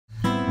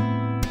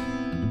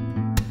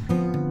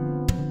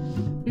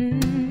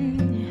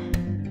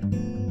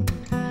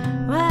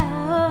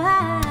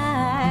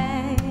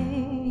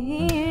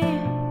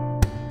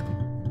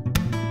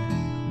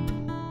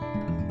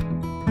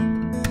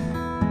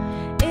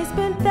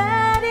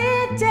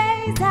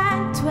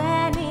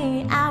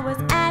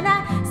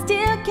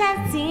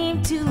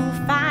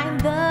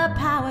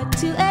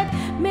to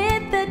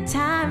admit the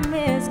time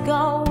is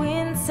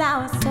going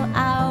sour, so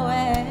I'll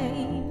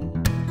wait.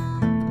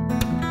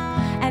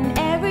 And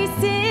every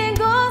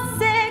single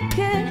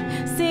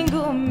second,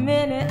 single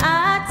minute,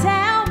 I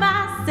tell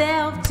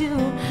myself to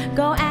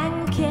go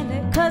and kill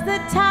it, 'cause the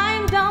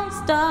time don't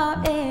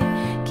stop, it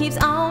keeps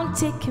on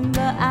ticking,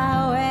 but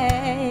I'll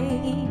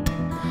wait.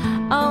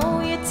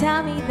 Oh, you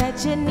tell me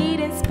that you're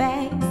needing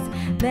space,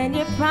 then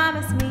you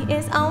promise me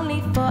it's only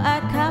for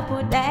a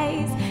couple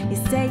days. You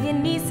say you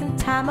need some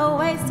time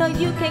away so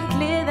you can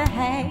clear the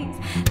haze.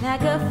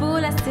 Like a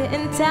fool I sit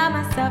and tell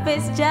myself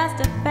it's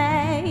just a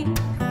phase.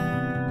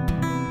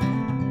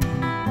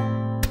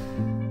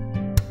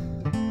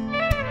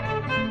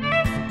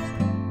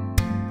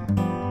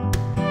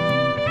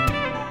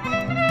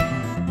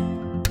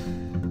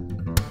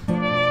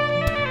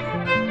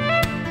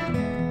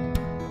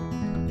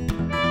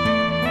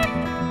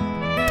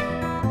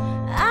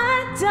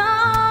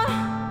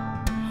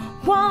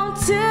 Want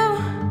to,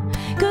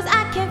 'cause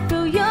I can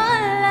feel your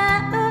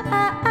love.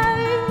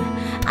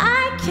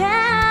 I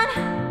can't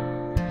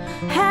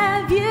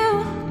have you,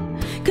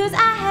 'cause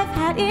I have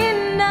had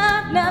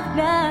enough, love.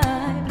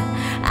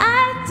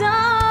 I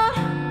don't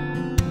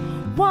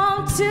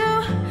want to,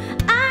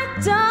 I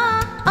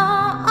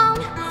don't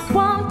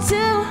want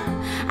to,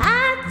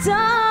 I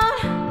don't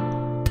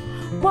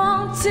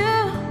want to,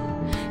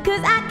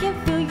 'cause I can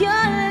feel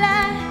your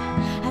love.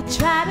 I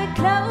try to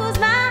close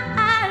my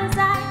eyes,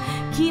 I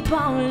keep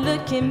on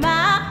looking,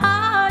 my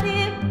heart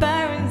it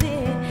burns,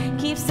 it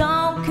keeps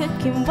on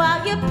cooking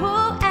while you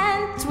pull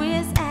and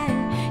twist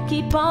and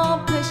keep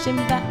on pushing,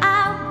 but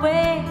I'll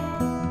wait.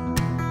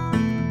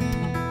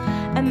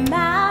 And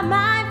my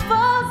mind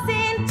falls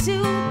into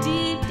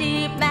deep,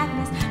 deep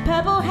madness,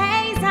 purple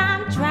haze,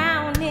 I'm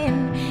drowning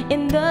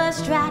in the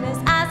stratus.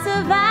 I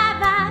survive,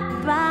 I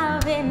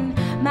thrive in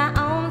my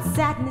own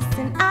sadness,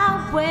 and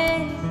I'll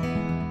wait.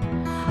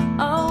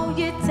 Oh,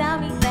 you tell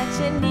me that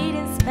you're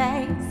needing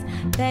space,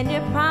 then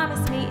you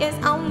promise me it's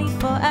only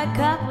for a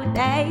couple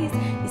days.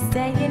 You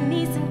say you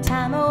need some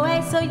time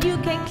away so you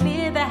can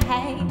clear the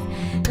haze.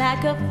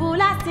 Like a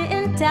fool I sit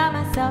and tell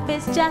myself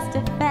it's just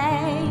a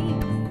phase.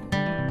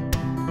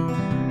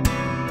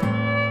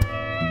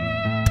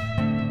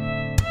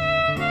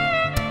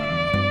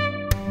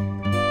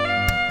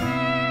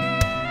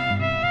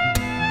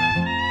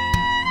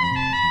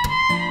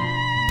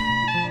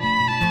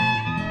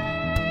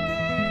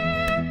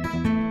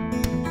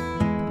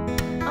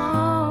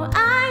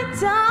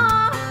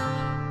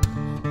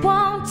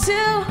 Want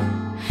to,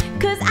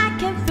 'cause I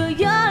can feel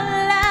your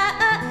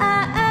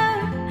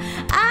love.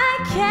 I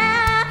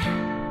can't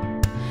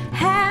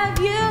have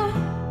you,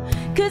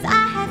 'cause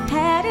I have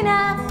had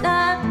enough,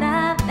 love.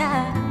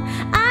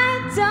 I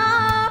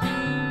don't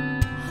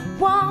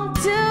want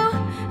to,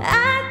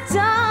 I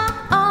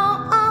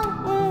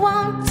don't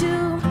want to,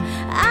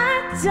 I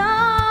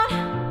don't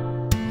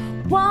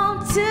want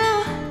to,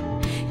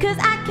 'cause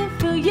I can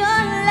feel your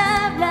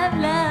love,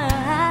 love.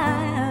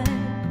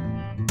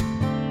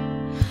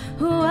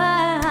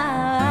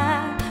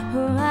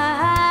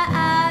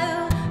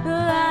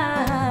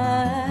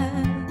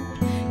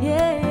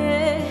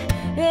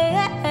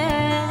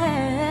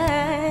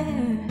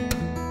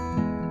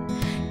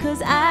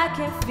 I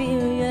can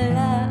feel your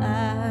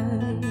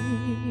love.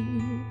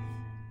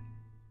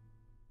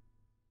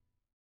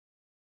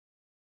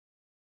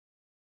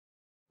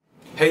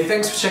 Hey,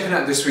 thanks for checking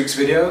out this week's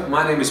video.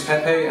 My name is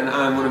Pepe and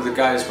I'm one of the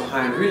guys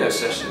behind Relay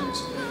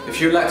Sessions. If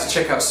you'd like to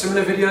check out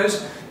similar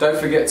videos, don't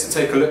forget to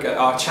take a look at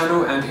our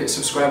channel and hit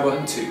subscribe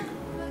button too.